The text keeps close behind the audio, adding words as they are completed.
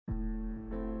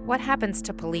What happens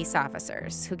to police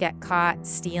officers who get caught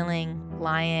stealing,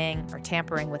 lying, or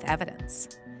tampering with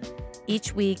evidence?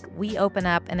 Each week, we open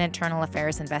up an internal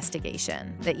affairs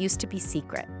investigation that used to be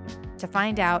secret to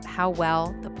find out how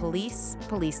well the police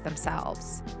police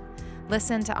themselves.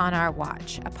 Listen to On Our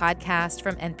Watch, a podcast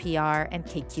from NPR and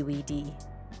KQED.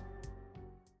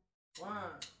 1,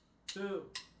 2,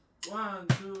 1,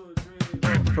 2, 3.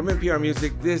 From NPR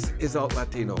Music, this is Alt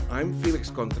Latino. I'm Felix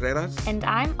Contreras. And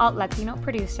I'm Alt Latino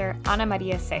producer Ana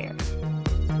Maria Sayer.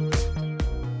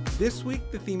 This week,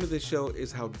 the theme of the show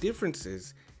is how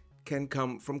differences can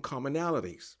come from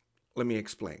commonalities. Let me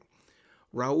explain.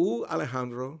 Raul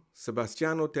Alejandro,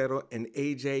 Sebastián Otero, and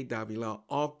AJ Davila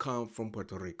all come from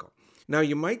Puerto Rico. Now,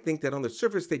 you might think that on the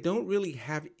surface, they don't really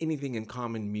have anything in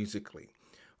common musically.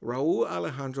 Raul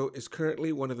Alejandro is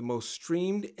currently one of the most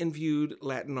streamed and viewed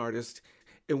Latin artists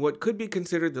in what could be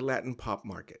considered the Latin pop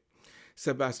market.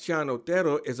 Sebastián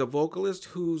Otero is a vocalist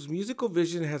whose musical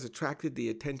vision has attracted the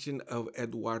attention of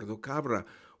Eduardo Cabra,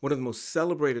 one of the most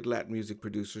celebrated Latin music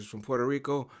producers from Puerto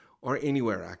Rico, or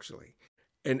anywhere actually.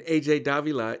 And AJ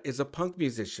Davila is a punk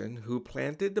musician who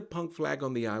planted the punk flag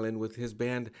on the island with his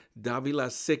band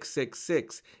Davila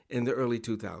 666 in the early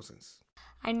 2000s.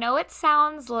 I know it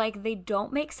sounds like they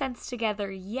don't make sense together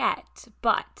yet,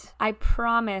 but I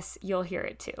promise you'll hear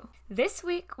it too. This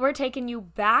week, we're taking you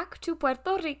back to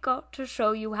Puerto Rico to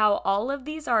show you how all of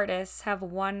these artists have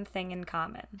one thing in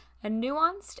common: a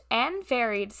nuanced and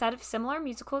varied set of similar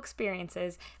musical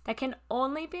experiences that can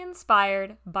only be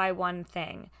inspired by one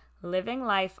thing: living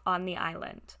life on the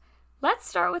island. Let's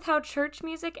start with how church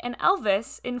music and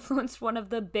Elvis influenced one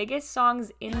of the biggest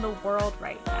songs in the world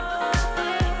right now.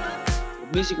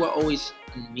 Music was always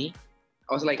in me.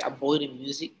 I was like avoiding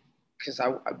music because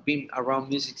I've been around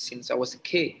music since I was a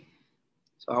kid.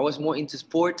 So I was more into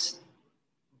sports,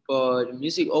 but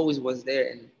music always was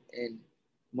there. And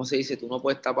como se dice, tú no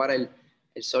puedes tapar el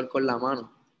sol con la mano.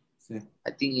 Sí.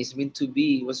 I think it's meant to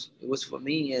be. It was for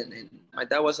me. And my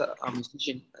dad was a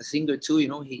musician, a singer too. You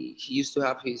know, he used to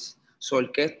have his su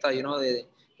orquesta. You know,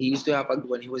 he used to have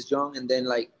when he was young, and then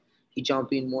like he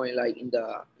jumped in more like into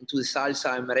the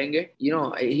salsa and merengue. You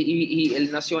know,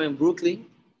 él nació in Brooklyn.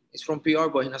 He's from PR,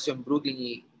 but he nació in Brooklyn.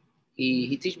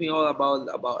 He teach me all about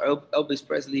Elvis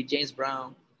Presley, James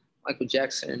Brown, Michael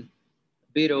Jackson,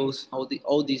 Beatles,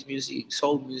 all these music,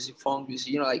 soul music, funk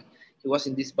music. You know, like he was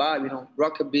in this vibe. You know,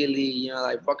 rockabilly. You know,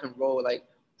 like rock and roll. Like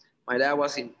my dad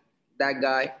was in that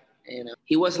guy, and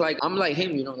he was like, I'm like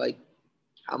him. You know, like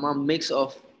I'm a mix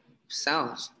of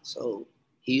sounds. So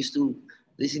he used to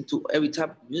listen to every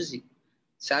type of music.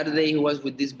 Saturday he was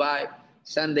with this vibe.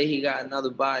 Sunday he got another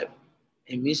vibe.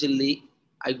 And musically,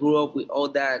 I grew up with all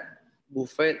that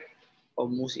buffet of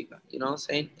música. You know what I'm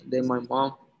saying? And then my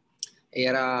mom,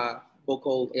 ella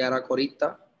era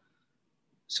corista.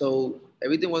 So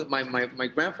everything was my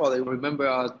grandfather. Remember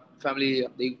our family,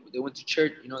 they went to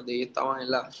church. You know, they estaban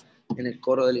en el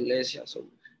coro de la iglesia. So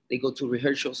they go to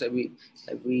rehearsals every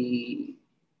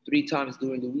 3 times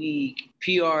during the week.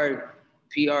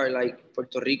 PR, like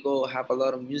Puerto Rico, have a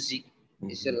lot of music. Mm-hmm.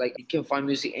 It's like you can find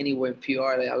music anywhere in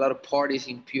PR. Like a lot of parties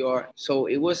in PR. So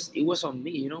it was on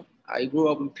me, you know. I grew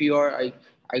up in PR.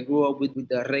 I grew up with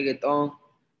the reggaeton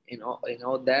and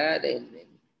all that, and it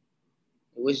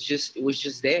was just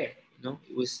there, you know.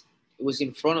 It was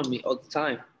in front of me all the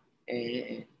time,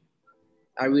 and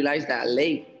I realized that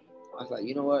late. I was like,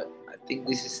 you know what? I think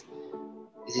this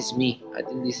is me. I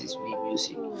think this is me,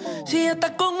 music. Si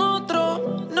estás con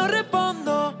otro, no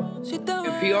respondo.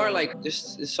 In PR, like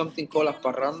there's something called a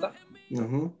parranda.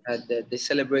 Mm-hmm. That they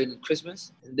celebrate in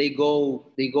Christmas. They go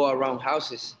around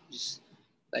houses, just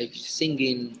like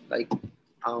singing like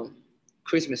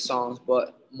Christmas songs,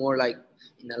 but more like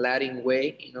in a Latin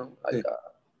way, you know, like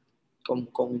con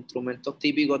instrumentos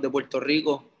típicos de Puerto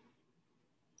Rico.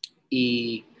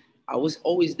 Y I was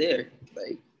always there,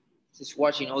 like just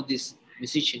watching all these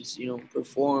musicians, you know,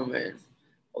 perform, and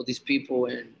all these people,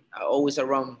 and I always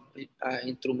around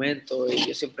instrumento.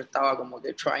 Yo siempre estaba como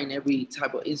que trying every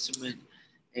type of instrument,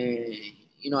 and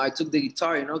you know, I took the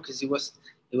guitar, you know, because it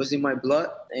was in my blood,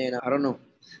 and I don't know.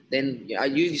 Then I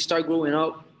usually start growing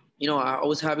up, you know, I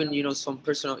was having, you know, some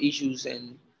personal issues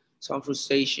and some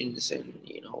frustrations, and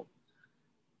you know,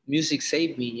 music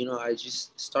saved me. You know, I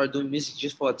just started doing music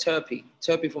just for therapy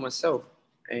for myself,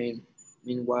 and I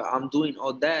mean, while I'm doing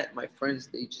all that, my friends,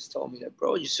 they just told me that,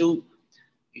 bro, you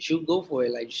should go for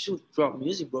it. Like, you should drop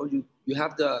music, bro. You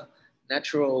have the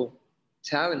natural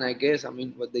talent, I guess. I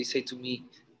mean, what they say to me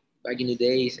back in the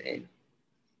days. And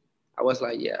I was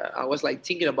like, yeah, I was like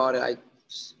thinking about it.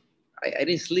 I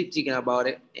didn't sleep thinking about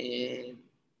it. And,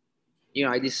 you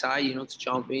know, I decided, you know, to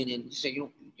jump in and say,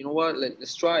 you you know what,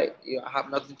 let's try it. I have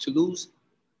nothing to lose.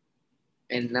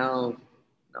 And now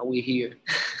we're here.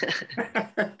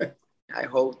 I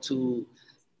hope to,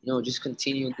 just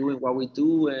continue doing what we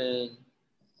do and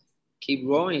keep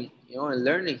growing, and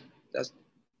learning.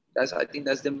 That's I think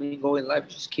that's the main goal in life.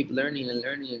 Just keep learning and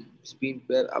just being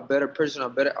a better person, a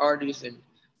better artist, and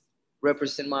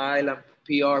represent my island,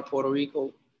 PR, Puerto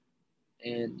Rico,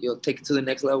 and you'll take it to the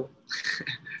next level.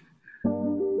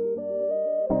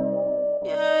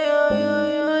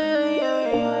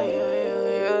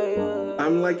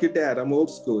 I'm like your dad. I'm old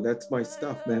school. That's my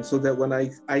stuff, man. So that when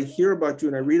I hear about you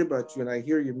and I read about you and I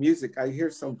hear your music, I hear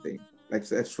something like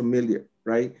that's familiar,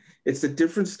 right? It's a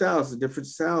different style, it's a different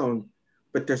sound,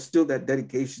 but there's still that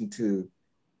dedication to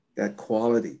that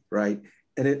quality, right?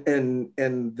 And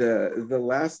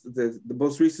the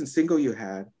most recent single you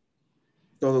had,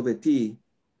 Todo de Ti,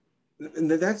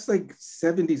 and that's like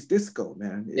 70s disco,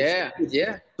 man. Yeah.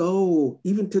 So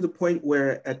even to the point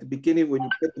where at the beginning when you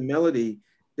put the melody,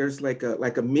 there's like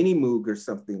a mini moog or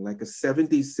something, like a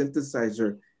 70s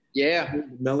synthesizer. Yeah.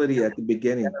 Melody at the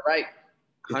beginning. Yeah, right.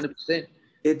 100%.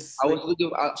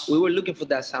 We were looking for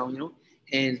that sound,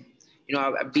 and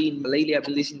I've been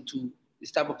listening to this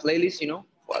type of playlist,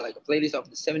 for like a playlist of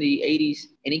the 70s, 80s,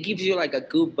 and it gives you like a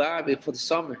good vibe for the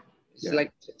summer. It's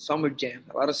like summer jam,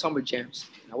 a lot of summer jams.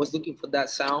 I was looking for that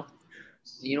sound.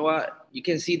 You know what? You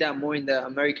can see that more in the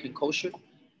American culture,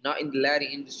 not in the Latin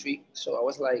industry. So I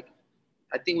was like,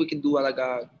 I think we can do like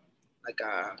a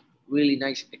really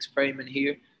nice experiment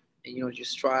here, and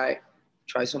just try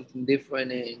something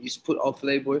different and just put off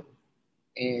flavor.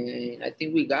 And I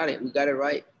think we got it. We got it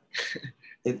right.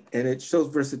 And it shows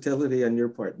versatility on your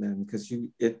part, man, because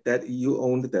you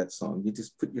owned that song. You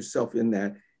just put yourself in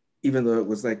that, even though it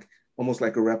was like almost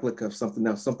like a replica of something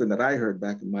else, something that I heard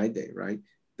back in my day, right?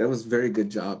 That was a very good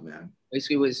job, man.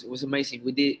 Basically, it was amazing.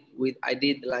 I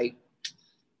did like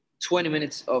 20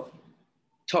 minutes of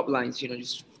top lines,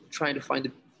 just trying to find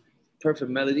the perfect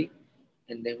melody,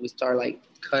 and then we start like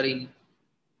cutting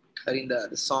the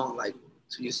song like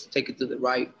to just take it to the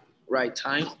right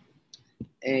time,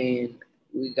 and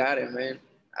we got it, man.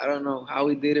 I don't know how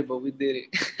we did it, but we did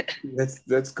it.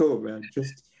 That's cool, man.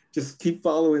 Just keep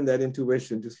following that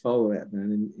intuition. Just follow that,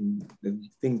 man,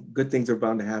 and good things are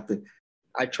bound to happen.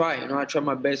 I try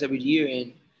my best every year,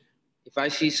 and if I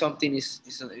see something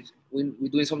we're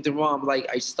doing something wrong, like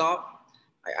I stop,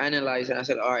 I analyze, and I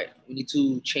said, all right, we need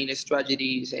to change the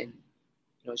strategies and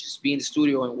just be in the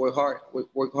studio and work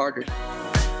harder.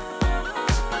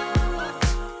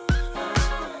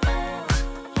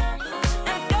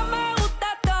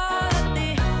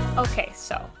 Okay,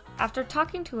 so after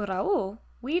talking to Raul,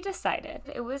 we decided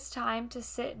it was time to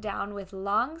sit down with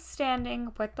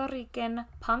long-standing Puerto Rican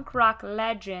punk rock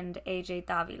legend AJ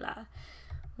Davila.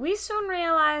 We soon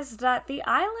realized that the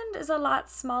island is a lot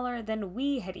smaller than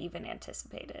we had even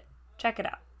anticipated. Check it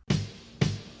out.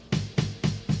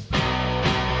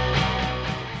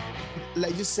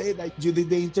 Like you say, like you did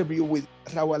the interview with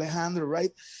Raul Alejandro,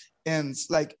 right? And it's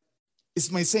like,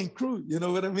 it's my same crew, you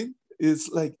know what I mean? It's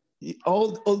like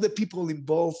all the people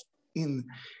involved in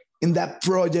that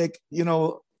project,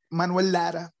 Manuel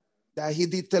Lara, that he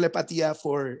did Telepatia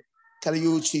for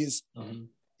Caliuchis,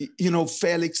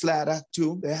 Felix Lara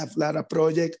too, they have Lara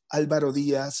Project, Alvaro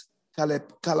Diaz,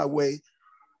 Caleb Callaway,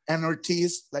 and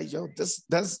Ortiz, like,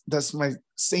 that's my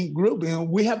same group,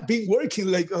 we have been working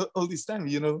like all this time,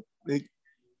 like,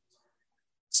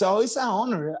 so it's an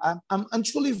honor. I'm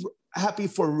truly happy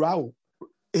for Raul.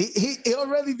 He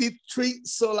already did 3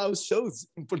 sold-out shows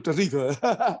in Puerto Rico.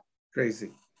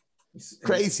 Crazy.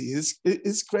 Crazy.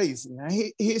 It's crazy.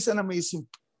 He's an amazing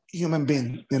human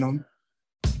being,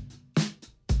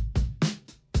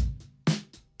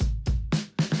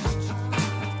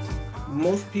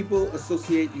 Most people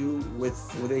associate you with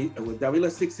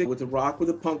Davila 66, with the rock, with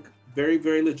the punk, very,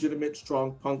 very legitimate,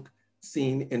 strong punk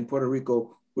scene in Puerto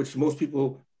Rico, which most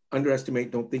people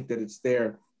underestimate, don't think that it's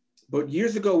there. But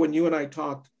years ago, when you and I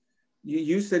talked,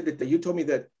 you said that you told me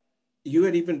that you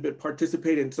had even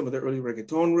participated in some of the early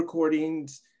reggaeton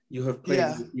recordings. You have played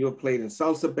in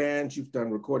salsa bands. You've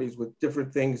done recordings with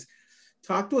different things.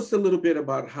 Talk to us a little bit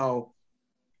about how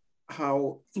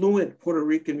fluent Puerto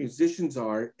Rican musicians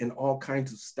are in all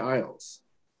kinds of styles.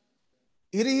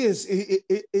 It is.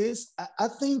 It is. I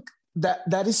think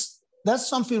that's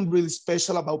something really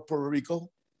special about Puerto Rico.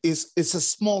 It's a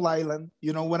small island.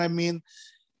 You know what I mean?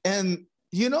 And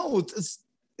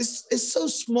it's so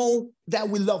small that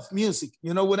we love music.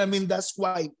 You know what I mean? That's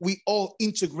why we all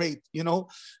integrate.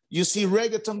 You see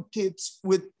reggaeton kids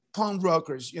with punk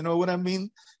rockers. You know what I mean?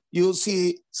 You'll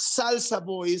see salsa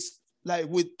boys like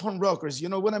with punk rockers. You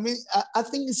know what I mean? I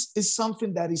think it's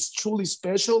something that is truly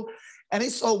special, and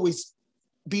it's always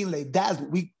been like that.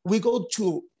 We go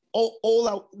to all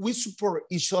out, we support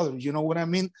each other. You know what I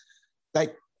mean?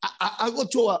 Like I go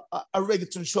to a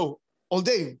reggaeton show all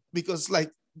day because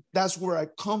like that's where I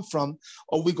come from,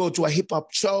 or we go to a hip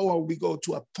hop show, or we go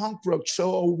to a punk rock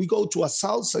show, or we go to a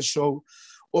salsa show,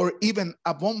 or even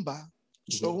a bomba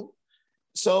show.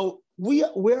 So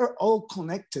we're all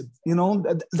connected, you know.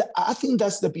 I think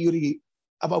that's the beauty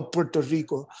about Puerto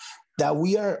Rico, that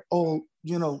we are all,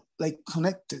 you know, like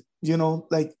connected, you know,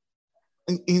 like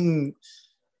in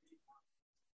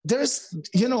there's,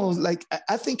 you know, like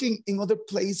I think in other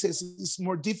places it's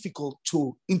more difficult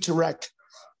to interact,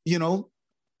 you know,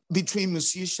 between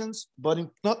musicians, but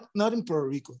not in Puerto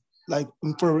Rico. Like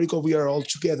in Puerto Rico, we are all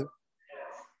together.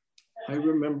 I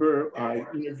remember I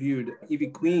interviewed Ivy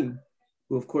Queen,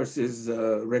 who of course is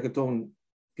reggaeton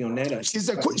pionera. She's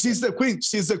the queen.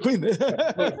 She's the queen.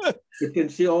 But then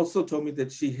she also told me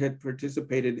that she had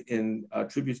participated in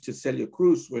tributes to Celia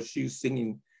Cruz, where she was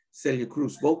singing Celia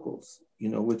Cruz vocals, you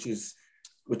know, which is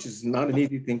not an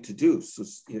easy thing to do. So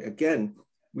again,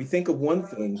 we think of one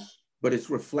thing, but it's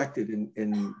reflected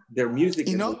in their music,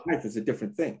 you know, and their life is a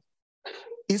different thing.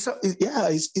 It's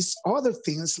other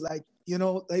things, like, you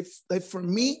know, like for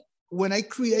me, when I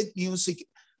create music,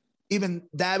 even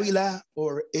Davila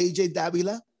or AJ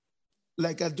Davila,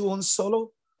 like I do on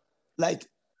solo, like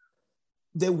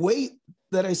the way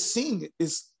that I sing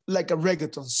is like a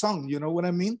reggaeton song, you know what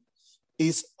I mean?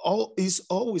 It's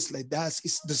always like that.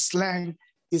 It's the slang,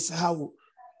 it's how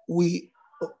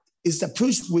it's the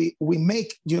push we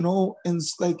make, you know. And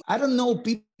it's like, I don't know,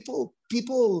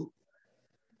 people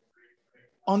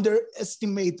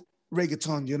underestimate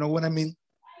reggaeton, you know what I mean?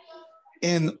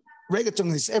 And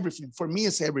reggaeton is everything. For me,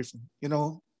 it's everything, you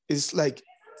know? It's like,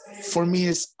 for me,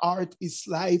 it's art, it's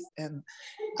life. And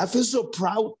I feel so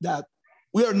proud that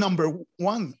we are number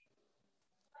one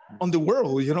on the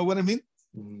world, you know what I mean?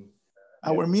 Mm-hmm.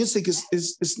 Our music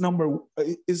is number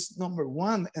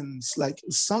one, and it's like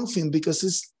something, because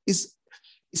it's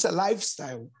a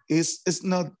lifestyle. It's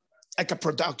not like a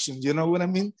production, you know what I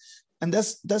mean? And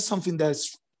that's something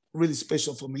that's really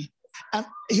special for me. And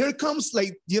here comes,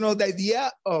 like, you know, the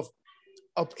idea of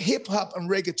hip hop and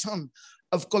reggaeton,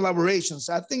 of collaborations.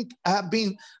 I think I have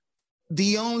been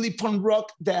the only punk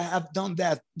rock that have done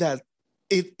that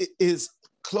it is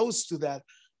close to that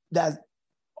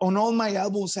on all my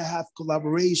albums I have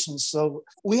collaborations. So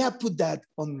we have put that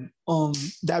on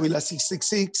Davila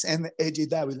 666 and AJ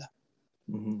Davila.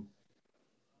 Mm-hmm.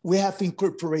 We have to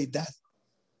incorporate that.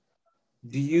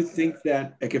 Do you think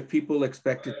that, like, if people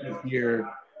expected to hear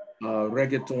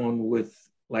reggaeton with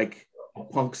like a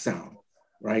punk sound,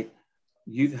 right?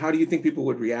 How do you think people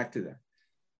would react to that?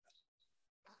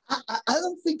 I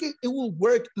don't think it will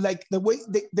work. Like the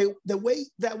way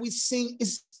that we sing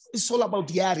is all about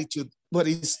the attitude, but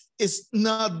it's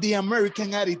not the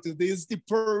American attitude. It's the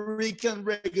Puerto Rican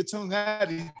reggaeton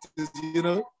attitude, you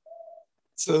know.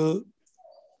 So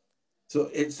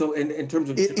in terms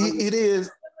of it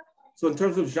is. So in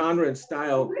terms of genre and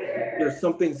style, there's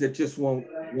some things that just won't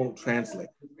translate.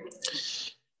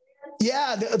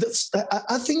 Yeah,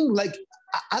 I think, like,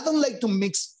 I don't like to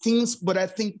mix things, but I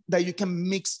think that you can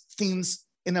mix things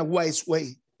in a wise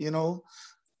way, you know?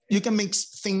 You can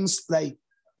mix things like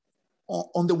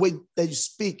on the way that you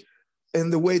speak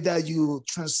and the way that you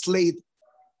translate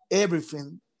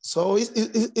everything. So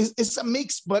it's a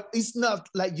mix, but it's not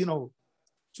like, you know,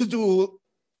 to do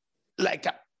like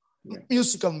a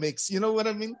musical mix, you know what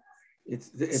I mean?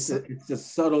 It's a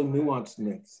subtle, nuanced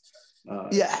mix.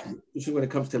 Especially when it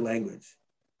comes to language.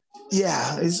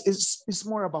 Yeah, it's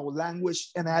more about language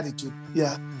and attitude.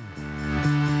 Yeah.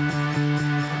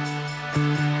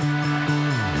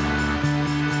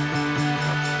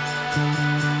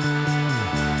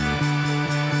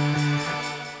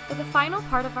 For the final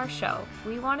part of our show,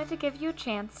 we wanted to give you a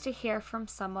chance to hear from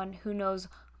someone who knows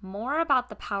more about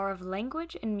the power of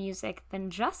language and music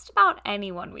than just about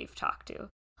anyone we've talked to.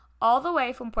 All the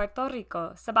way from Puerto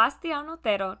Rico, Sebastián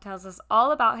Otero tells us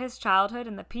all about his childhood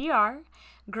in the PR,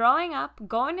 growing up,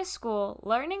 going to school,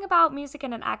 learning about music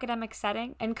in an academic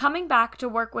setting, and coming back to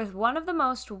work with one of the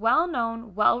most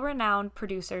well-known, well-renowned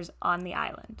producers on the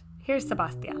island. Here's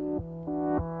Sebastián.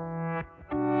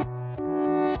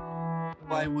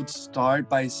 I would start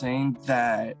by saying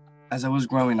that as I was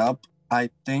growing up,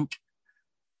 I think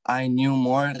I knew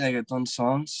more reggaeton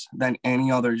songs than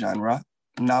any other genre.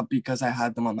 Not because I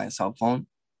had them on my cell phone,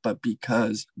 but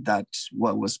because that's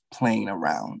what was playing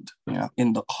around, you know,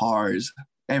 in the cars,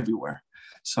 everywhere.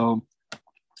 So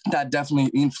that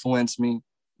definitely influenced me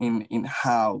in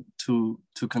how to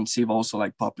conceive also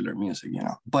like popular music, you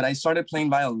know. But I started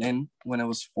playing violin when I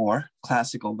was 4,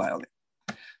 classical violin.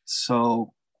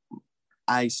 So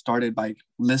I started by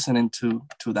listening to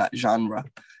that genre.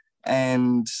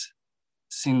 And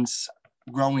since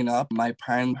growing up, my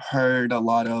parents heard a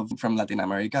lot of from Latin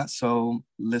America. So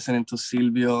listening to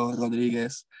Silvio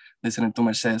Rodriguez, listening to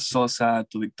Mercedes Sosa,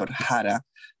 to Victor Jara,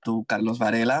 to Carlos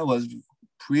Varela was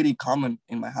pretty common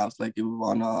in my house, like it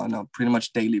was on a pretty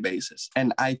much daily basis.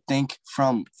 And I think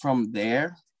from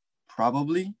there,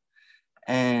 probably,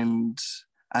 and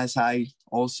as I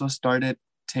also started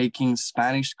taking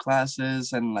Spanish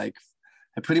classes, and like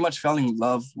I pretty much fell in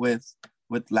love with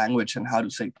language and how to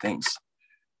say things.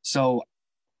 So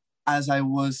as I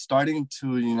was starting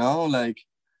to, you know, like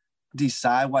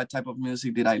decide what type of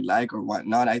music did I like or what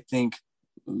not, I think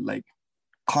like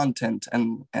content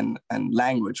and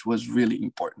language was really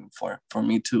important for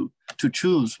me to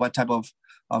choose what type of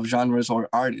genres or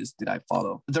artists did I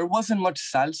follow. There wasn't much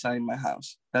salsa in my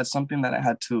house. That's something that I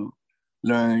had to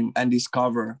learn and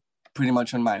discover pretty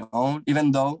much on my own,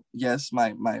 even though, yes,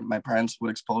 my parents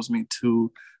would expose me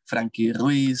to Frankie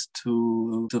Ruiz,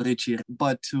 to Richie,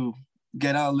 but to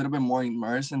get a little bit more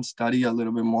immersed and study a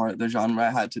little bit more the genre,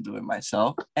 I had to do it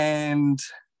myself. And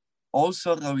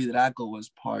also Ravi Draco was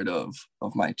part of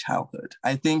my childhood.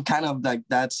 I think kind of like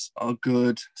that's a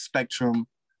good spectrum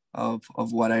of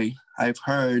what I've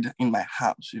heard in my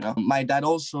house, you know. My dad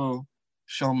also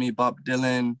showed me Bob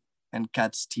Dylan and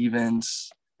Cat Stevens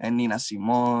and Nina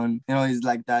Simone. You know, he's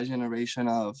like that generation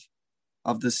of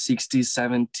the 60s,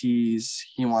 70s.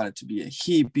 He wanted to be a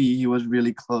hippie. He was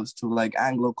really close to like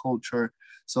Anglo culture.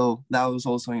 So that was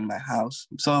also in my house.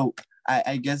 So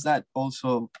I guess that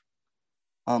also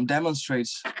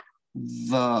demonstrates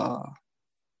the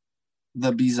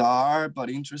bizarre but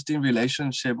interesting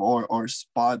relationship or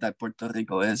spot that Puerto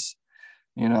Rico is.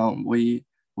 You know, we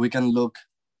can look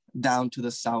down to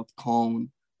the South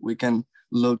Cone. We can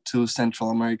look to Central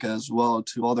America as well,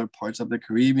 to other parts of the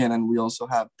Caribbean, and we also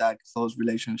have that close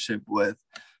relationship with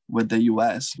the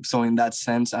US. So in that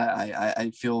sense,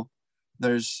 I feel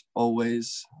there's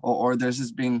always, or there's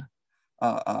just been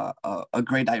a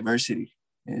great diversity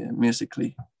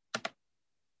musically.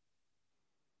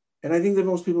 And I think that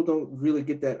most people don't really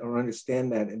get that or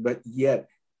understand that, but yet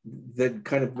the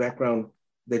kind of background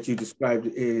that you described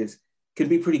can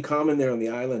be pretty common there on the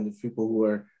island of people who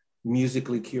are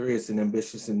musically curious and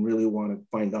ambitious and really want to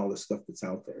find all the stuff that's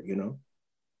out there, you know?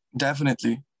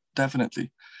 Definitely.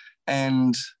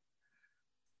 And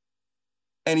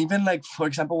even like, for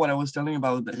example, what I was telling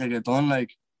about the reggaeton,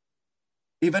 like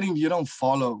even if you don't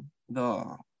follow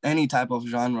any type of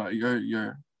genre,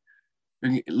 you're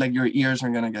like your ears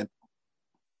are gonna get,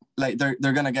 like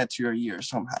they're gonna get to your ears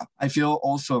somehow. I feel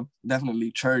also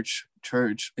definitely church.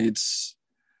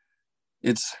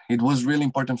 It was really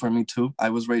important for me too. I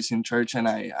was raised in church, and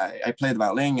I played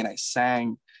violin and I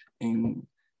sang in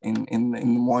the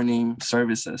morning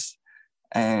services,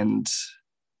 and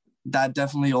that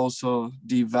definitely also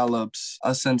develops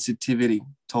a sensitivity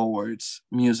towards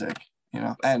music, you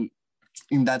know. And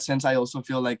in that sense, I also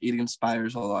feel like it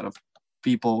inspires a lot of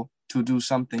people to do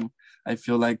something. I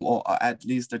feel like, well, at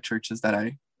least the churches that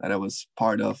I was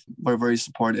part of were very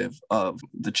supportive of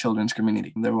the children's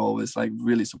community. They were always like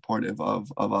really supportive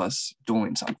of us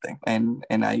doing something. And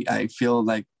I feel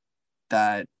like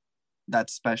that's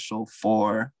special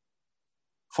for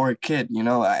a kid, you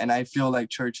know. And I feel like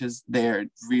churches there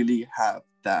really have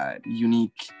that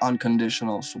unique,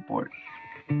 unconditional support.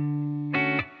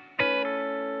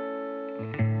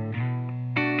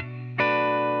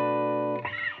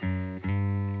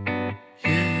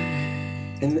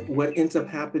 And what ends up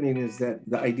happening is that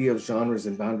the idea of genres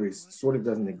and boundaries sort of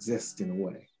doesn't exist in a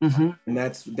way. Mm-hmm. And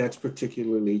that's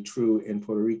particularly true in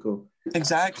Puerto Rico.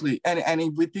 Exactly. And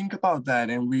if we think about that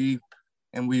and we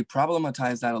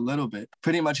problematize that a little bit,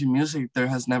 pretty much in music, there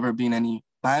has never been any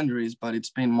boundaries, but it's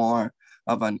been more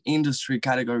of an industry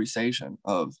categorization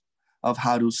of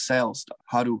how to sell stuff,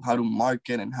 how to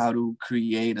market, and how to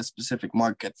create a specific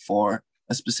market for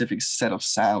a specific set of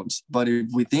sounds. But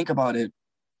if we think about it,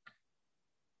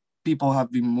 people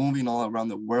have been moving all around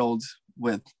the world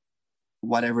with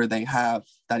whatever they have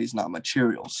that is not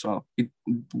material. So it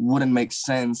wouldn't make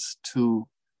sense to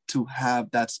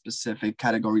have that specific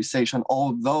categorization,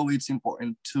 although it's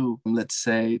important to, let's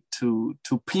say, to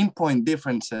pinpoint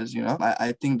differences, you know.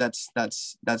 I think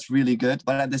that's really good.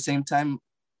 But at the same time,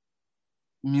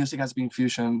 music has been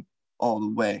fusion all the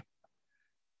way.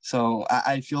 So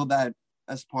I feel that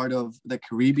as part of the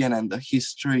Caribbean and the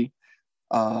history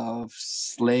of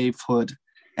slavehood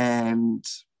and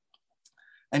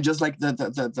And just like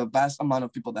the vast amount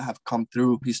of people that have come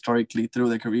through historically through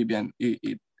the Caribbean,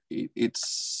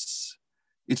 it's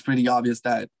pretty obvious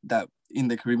that in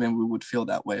the Caribbean we would feel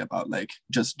that way about like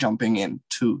just jumping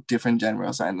into different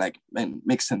genres and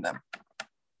mixing them.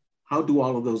 How do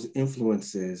all of those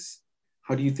influences,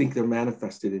 how do you think they're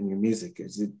manifested in your music?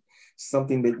 Is it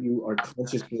something that you are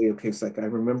consciously, okay, it's like I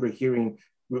remember hearing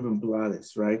Ruben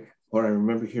Blades, right? Or I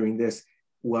remember hearing this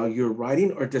while you're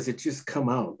writing, or does it just come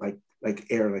out like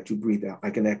air that you breathe out,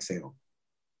 like an exhale?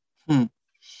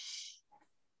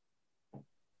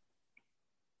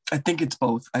 I think it's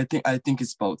both. I think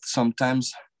it's both.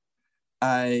 Sometimes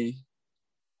I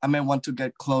may want to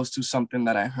get close to something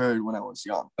that I heard when I was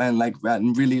young and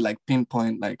really like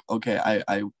pinpoint like, okay,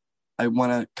 I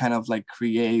want to kind of like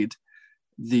create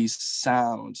these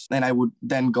sounds. Then I would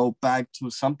then go back to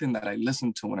something that I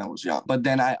listened to when I was young. But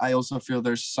then I also feel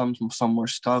there's some more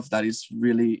stuff that is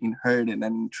really inherited and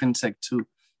intrinsic to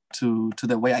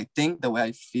the way I think, the way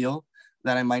I feel,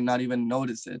 that I might not even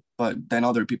notice it, but then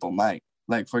other people might.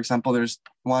 Like, for example, there's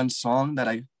one song that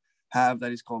I have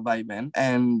that is called Vaivén,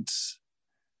 and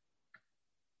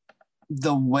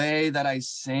the way that I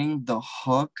sing the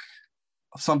hook,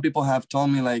 some people have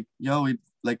told me like, yo,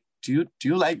 do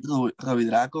you like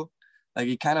Rovidraco? Like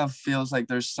it kind of feels like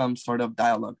there's some sort of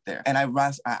dialogue there. And I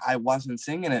wasn't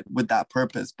singing it with that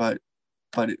purpose, but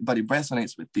it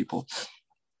resonates with people.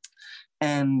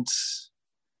 And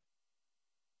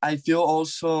I feel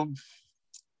also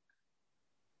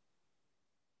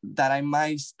that I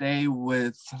might stay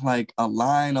with like a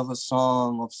line of a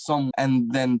song of some,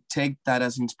 and then take that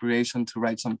as inspiration to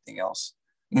write something else.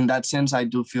 In that sense, I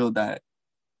do feel that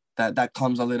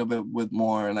comes a little bit with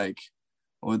more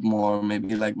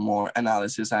maybe like more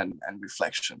analysis and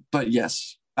reflection. But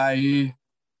yes, I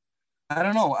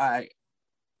don't know. I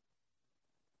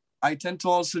tend to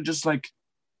also just like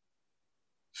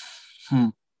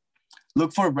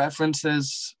look for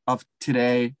references of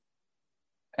today,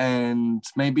 and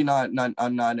maybe not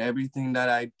everything that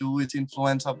I do is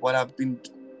influence of what I've been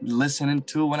listening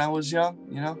to when I was young,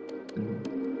 you know?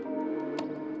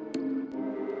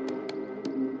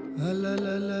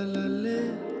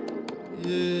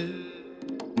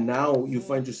 Now you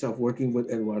find yourself working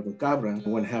with Eduardo Cabra,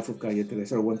 one half of Calle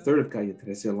 13, or one third of Calle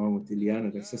 13, along with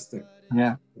Liliana, their sister.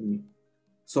 Yeah.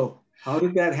 So how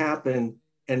did that happen,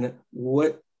 and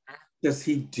what does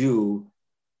he do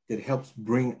that helps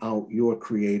bring out your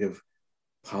creative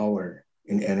power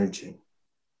and energy?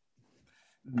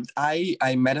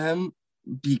 I met him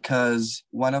because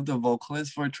one of the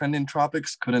vocalists for Trending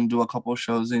Tropics couldn't do a couple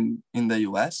shows in the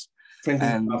US.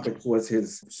 Trending Tropics was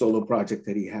his solo project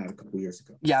that he had a couple years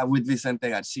ago. Yeah, with Vicente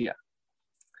Garcia.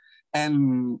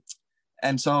 And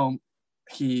so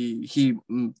he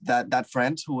that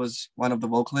friend who was one of the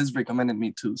vocalists recommended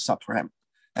me to sub for him.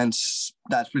 And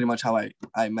that's pretty much how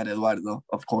I met Eduardo.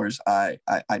 Of course, I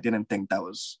didn't think that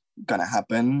was gonna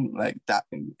happen like that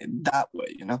in that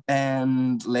way, you know.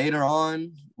 And later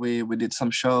on, we did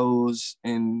some shows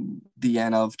in the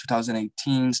end of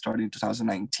 2018, starting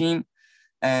 2019.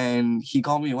 And he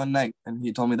called me one night and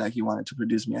he told me that he wanted to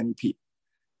produce me an EP.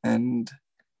 And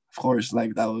of course,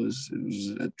 like it was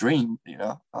a dream, you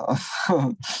know.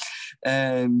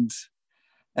 And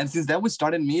since then we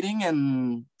started meeting,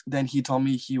 and then he told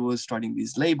me he was starting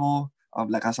this label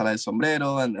of La Casa del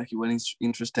Sombrero, and that he was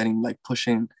interested in like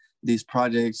pushing these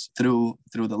projects through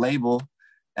the label.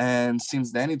 And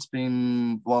since then it's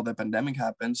been, well, the pandemic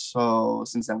happened. So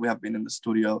since then we have been in the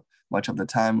studio much of the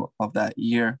time of that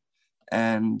year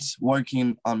and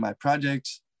working on my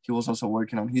project. He was also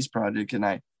working on his project, and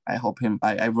I help him.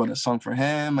 I wrote a song for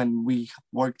him, and we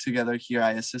work together here.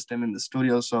 I assist him in the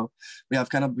studio. So we have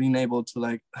kind of been able to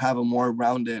like have a more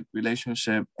rounded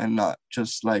relationship and not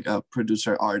just like a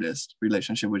producer artist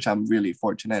relationship, which I'm really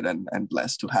fortunate and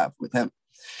blessed to have with him.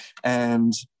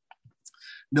 And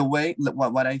the way,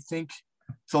 what I think,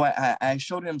 so I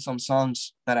showed him some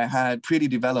songs that I had pretty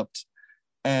developed,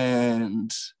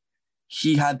 and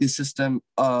he had this system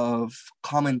of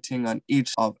commenting on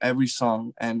each of every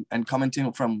song and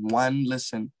commenting from one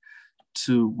listen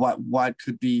to what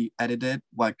could be edited,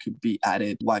 what could be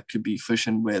added, what could be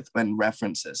fusioned with, and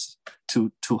references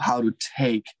to how to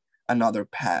take another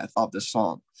path of the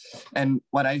song. And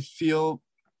what I feel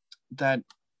that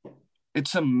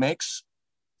it's a mix,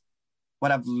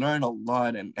 what I've learned a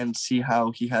lot and see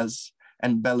how he has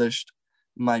embellished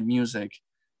my music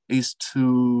is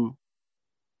to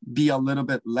be a little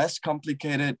bit less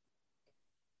complicated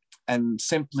and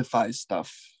simplify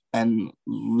stuff and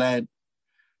let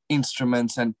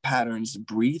instruments and patterns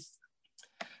breathe.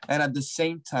 And at the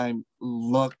same time,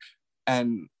 look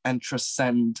and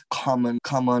transcend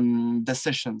common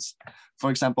decisions. For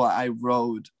example, I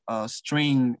wrote a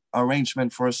string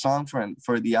arrangement for a song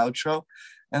for the outro,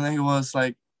 and then he was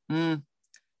like,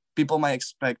 people might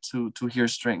expect to hear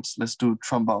strings. Let's do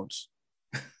trombones.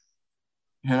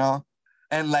 You know?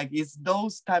 And like it's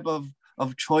those type of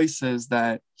choices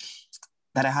that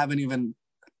I haven't even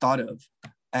thought of.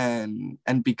 And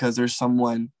because there's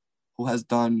someone who has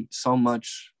done so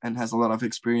much and has a lot of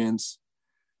experience,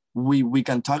 we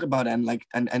can talk about it and like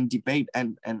and debate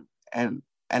and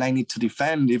I need to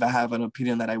defend if I have an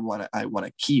opinion that I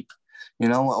wanna keep, you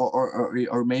know,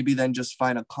 or maybe then just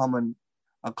find a common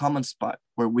spot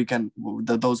where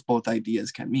those both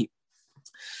ideas can meet.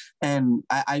 And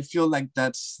I feel like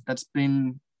that's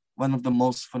been one of the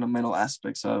most fundamental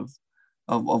aspects of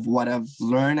what I've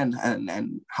learned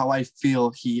and how I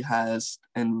feel he has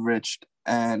enriched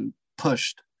and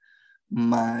pushed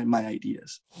my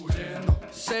ideas.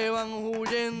 Se van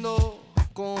huyendo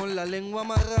con la lengua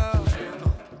amarrada.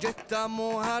 Ya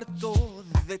estamos hartos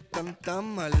de tanta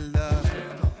maldad.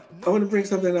 I want to bring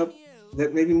something up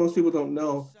that maybe most people don't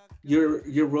know.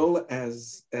 Your role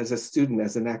as a student,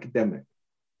 as an academic.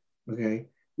 Okay,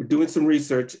 we're doing some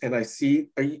research, and I see.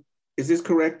 Is this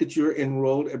correct that you're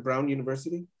enrolled at Brown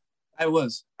University? I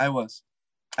was.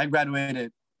 I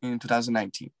graduated in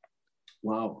 2019.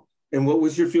 Wow. And what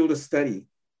was your field of study?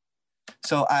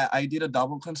 So I did a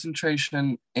double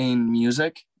concentration in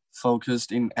music,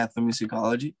 focused in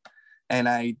ethnomusicology, and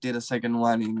I did a second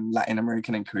one in Latin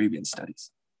American and Caribbean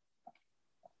studies.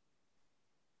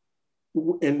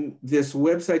 In this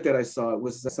website that I saw, it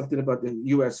was something about the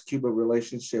U.S.-Cuba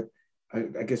relationship.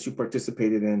 I guess you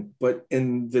participated in, but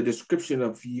in the description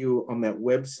of you on that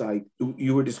website,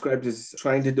 you were described as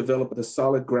trying to develop the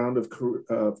solid ground of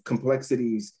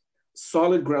complexities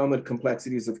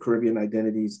of Caribbean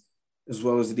identities, as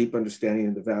well as a deep understanding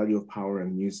of the value of power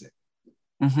in music.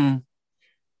 Mm-hmm.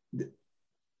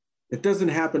 It doesn't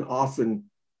happen often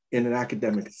in an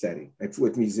academic setting, like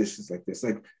with musicians like this.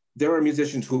 Like there are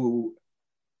musicians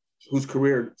whose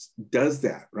career does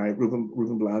that, right?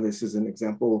 Ruben Blades is an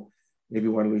example. Maybe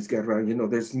Juan Luis Guerra. You know,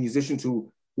 there's musicians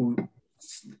who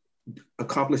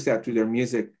accomplish that through their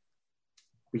music,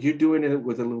 but you're doing it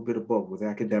with a little bit of both, with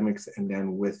academics and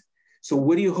then with. So,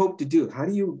 what do you hope to do? How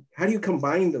do you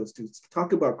combine those two?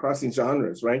 Talk about crossing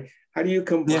genres, right? How do you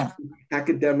combine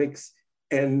academics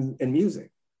and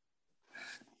music?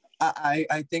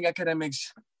 I think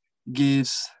academics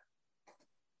gives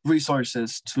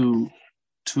resources to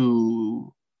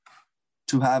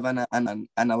have an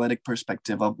analytic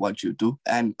perspective of what you do,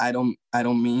 and I don't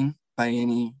mean by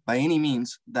any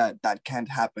means that can't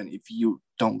happen if you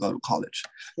don't go to college.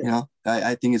 Yeah. You know,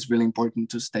 I think it's really important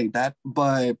to state that,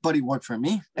 but it worked for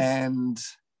me, and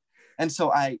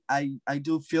so I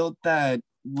do feel that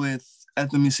with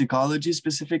ethnomusicology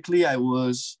specifically, I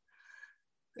was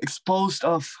exposed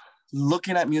of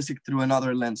looking at music through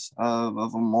another lens of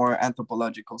a more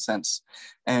anthropological sense,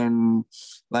 and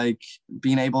like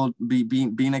being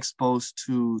exposed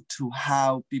to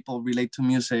how people relate to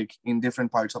music in different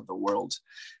parts of the world,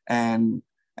 and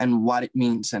what it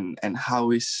means, and how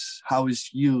is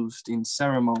used in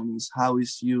ceremonies, how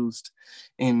is used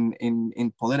in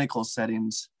political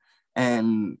settings,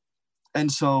 and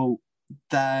so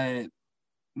that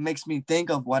makes me think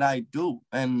of what I do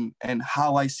and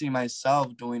how I see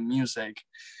myself doing music,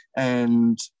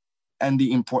 and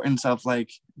the importance of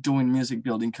like doing music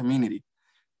building community.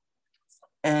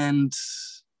 And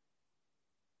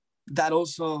that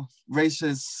also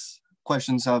raises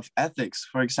questions of ethics,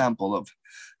 for example, of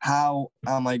how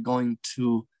am I going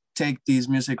to take these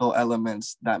musical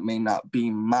elements that may not be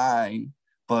mine,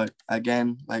 but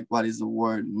again, like what is the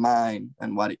word mine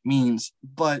and what it means,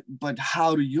 but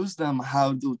how to use them,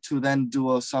 how to then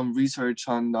do some research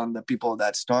on the people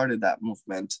that started that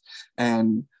movement,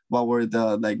 and what were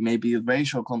the like maybe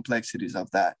racial complexities of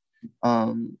that.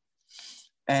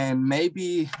 And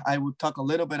maybe I would talk a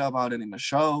little bit about it in the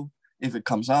show if it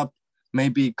comes up.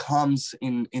 Maybe it comes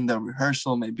in the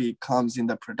rehearsal, maybe it comes in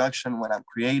the production when I'm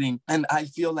creating. And I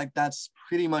feel like that's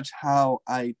pretty much how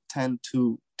I tend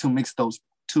to mix those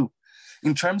two.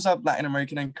 In terms of Latin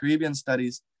American and Caribbean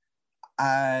studies,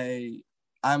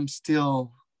 I'm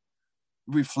still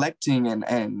reflecting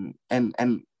and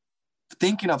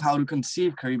thinking of how to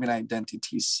conceive Caribbean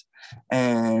identities.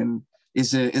 And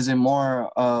is it more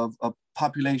of a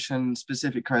population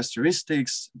specific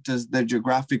characteristics? Does the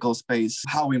geographical space,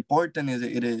 how important is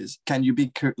it? Can you be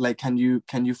like, can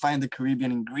you find the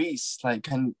Caribbean in Greece? Like,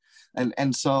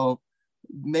 and so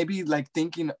maybe like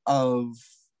thinking of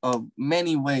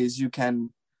many ways you can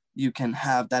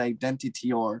have that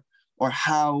identity, or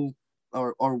how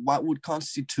or what would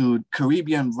constitute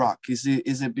Caribbean rock? Is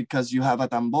it because you have a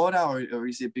tambora, or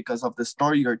is it because of the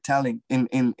story you're telling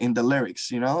in the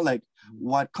lyrics? You know, like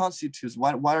what constitutes,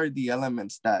 what are the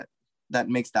elements that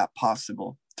makes that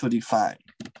possible to define?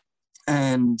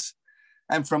 And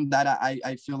from that,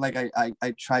 I feel like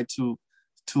I try to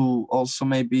also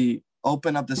maybe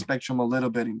open up the spectrum a little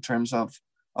bit in terms of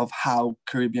how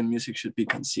Caribbean music should be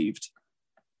conceived.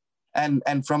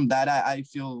 And from that, I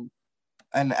feel,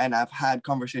 and I've had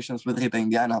conversations with Rita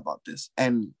Indiana about this,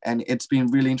 and it's been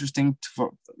really interesting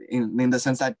in the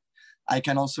sense that I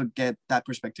can also get that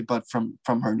perspective, but from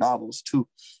her novels too,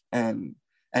 and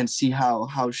see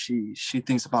how she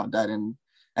thinks about that,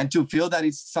 and to feel that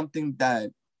it's something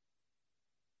that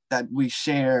we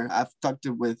share. I've talked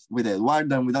with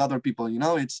Eduardo and with other people. You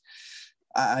know,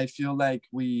 I feel like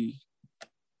we're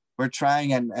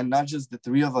trying, and not just the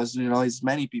three of us, you know, it's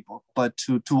many people, but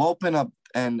to open up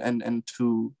and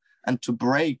to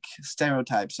break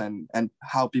stereotypes and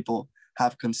how people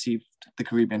have conceived the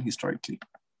Caribbean historically.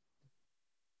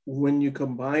 When you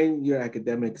combine your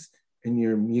academics and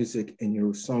your music and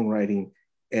your songwriting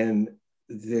and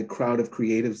the crowd of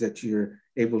creatives that you're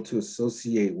able to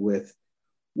associate with,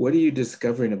 what are you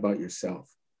discovering about yourself?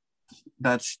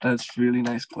 That's really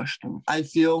nice question. I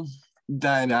feel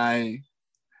that I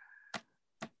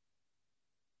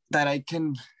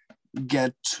can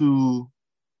get to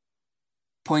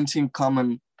points in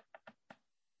common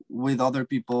with other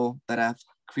people that I've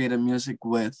created music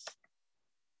with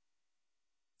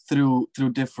through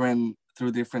different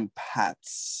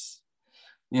paths.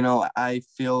 You know, I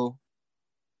feel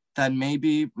that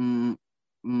maybe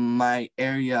my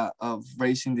area of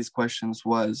raising these questions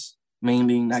was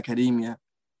mainly in academia,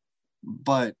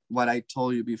 but what I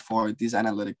told you before, this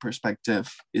analytic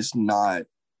perspective is not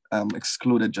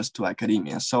excluded just to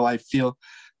academia. So I feel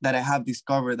that I have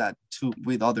discovered that too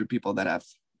with other people that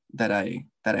I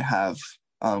have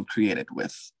created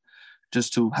with,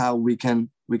 just to how we can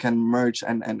merge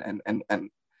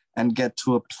and get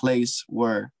to a place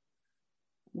where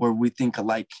we think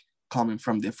alike, coming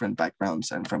from different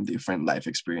backgrounds and from different life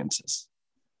experiences.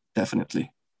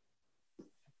 Definitely.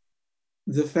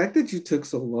 The fact that you took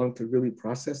so long to really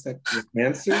process that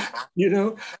answer, you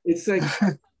know, it's like,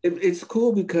 it's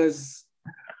cool because,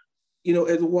 you know,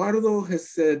 Eduardo has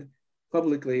said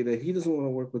publicly that he doesn't want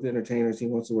to work with entertainers, he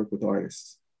wants to work with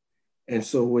artists. And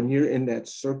so when you're in that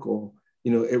circle,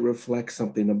 you know, it reflects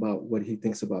something about what he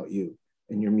thinks about you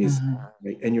and your music,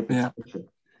 right? And your potential. Yeah.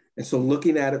 And so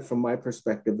looking at it from my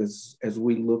perspective, as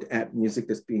we look at music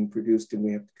that's being produced and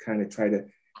we have to kind of try to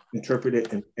interpret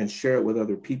it and share it with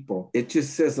other people, it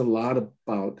just says a lot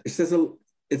about, it says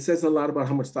a lot about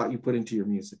how much thought you put into your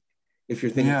music. If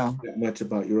you're thinking that much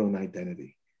about your own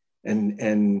identity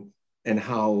and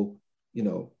how, you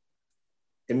know,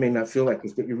 it may not feel like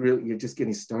this, but you're just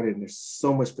getting started and there's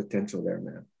so much potential there,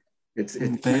 man.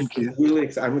 Thank you. Really,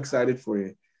 I'm excited for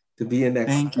you to be in that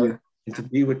and to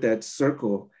be with that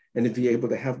circle and to be able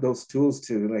to have those tools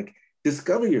to like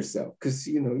discover yourself. Cause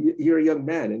you know, you're a young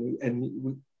man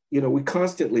and you know, we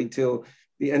constantly till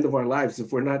the end of our lives,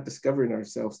 if we're not discovering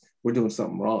ourselves, we're doing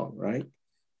something wrong, right?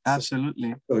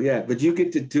 Absolutely. So yeah, but you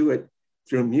get to do it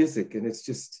through music, and it's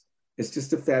just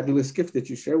a fabulous gift that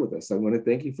you share with us. I want to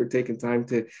thank you for taking time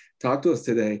to talk to us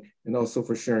today, and also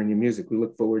for sharing your music. We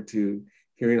look forward to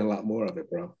hearing a lot more of it,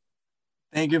 bro.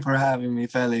 Thank you for having me,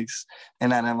 Felix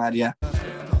and Ana Maria.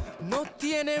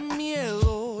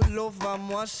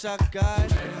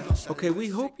 Okay, we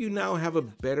hope you now have a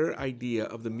better idea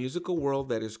of the musical world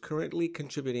that is currently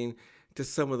contributing to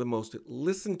some of the most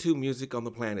listened to music on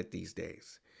the planet these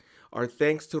days. Our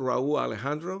thanks to Raul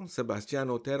Alejandro, Sebastian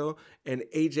Otero, and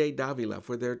AJ Davila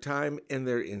for their time and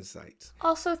their insights.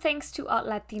 Also thanks to Alt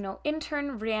Latino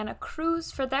intern Rihanna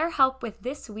Cruz for their help with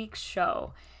this week's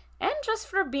show. And just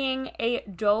for being a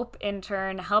dope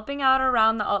intern, helping out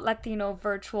around the Alt Latino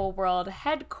Virtual World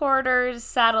headquarters,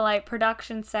 satellite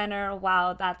production center.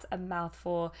 Wow, that's a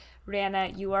mouthful.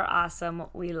 Rihanna, you are awesome.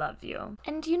 We love you.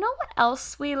 And you know what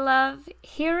else we love?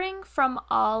 Hearing from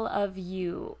all of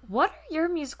you. What are your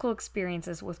musical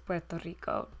experiences with Puerto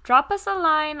Rico? Drop us a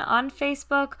line on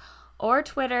Facebook or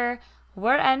Twitter.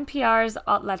 We're NPR's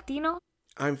Alt Latino.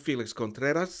 I'm Felix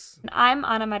Contreras. And I'm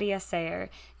Ana Maria Sayer.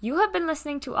 You have been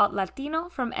listening to Alt Latino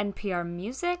from NPR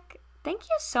Music. Thank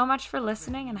you so much for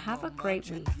listening and have a great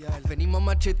week. Venimos a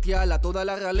machetear a toda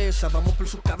la realeza. Vamos por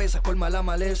sus cabezas, colma la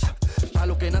maleza. A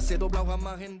lo que nace dobla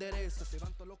jamás endereza. Se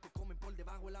van todos los que comen por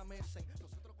debajo de la mesa.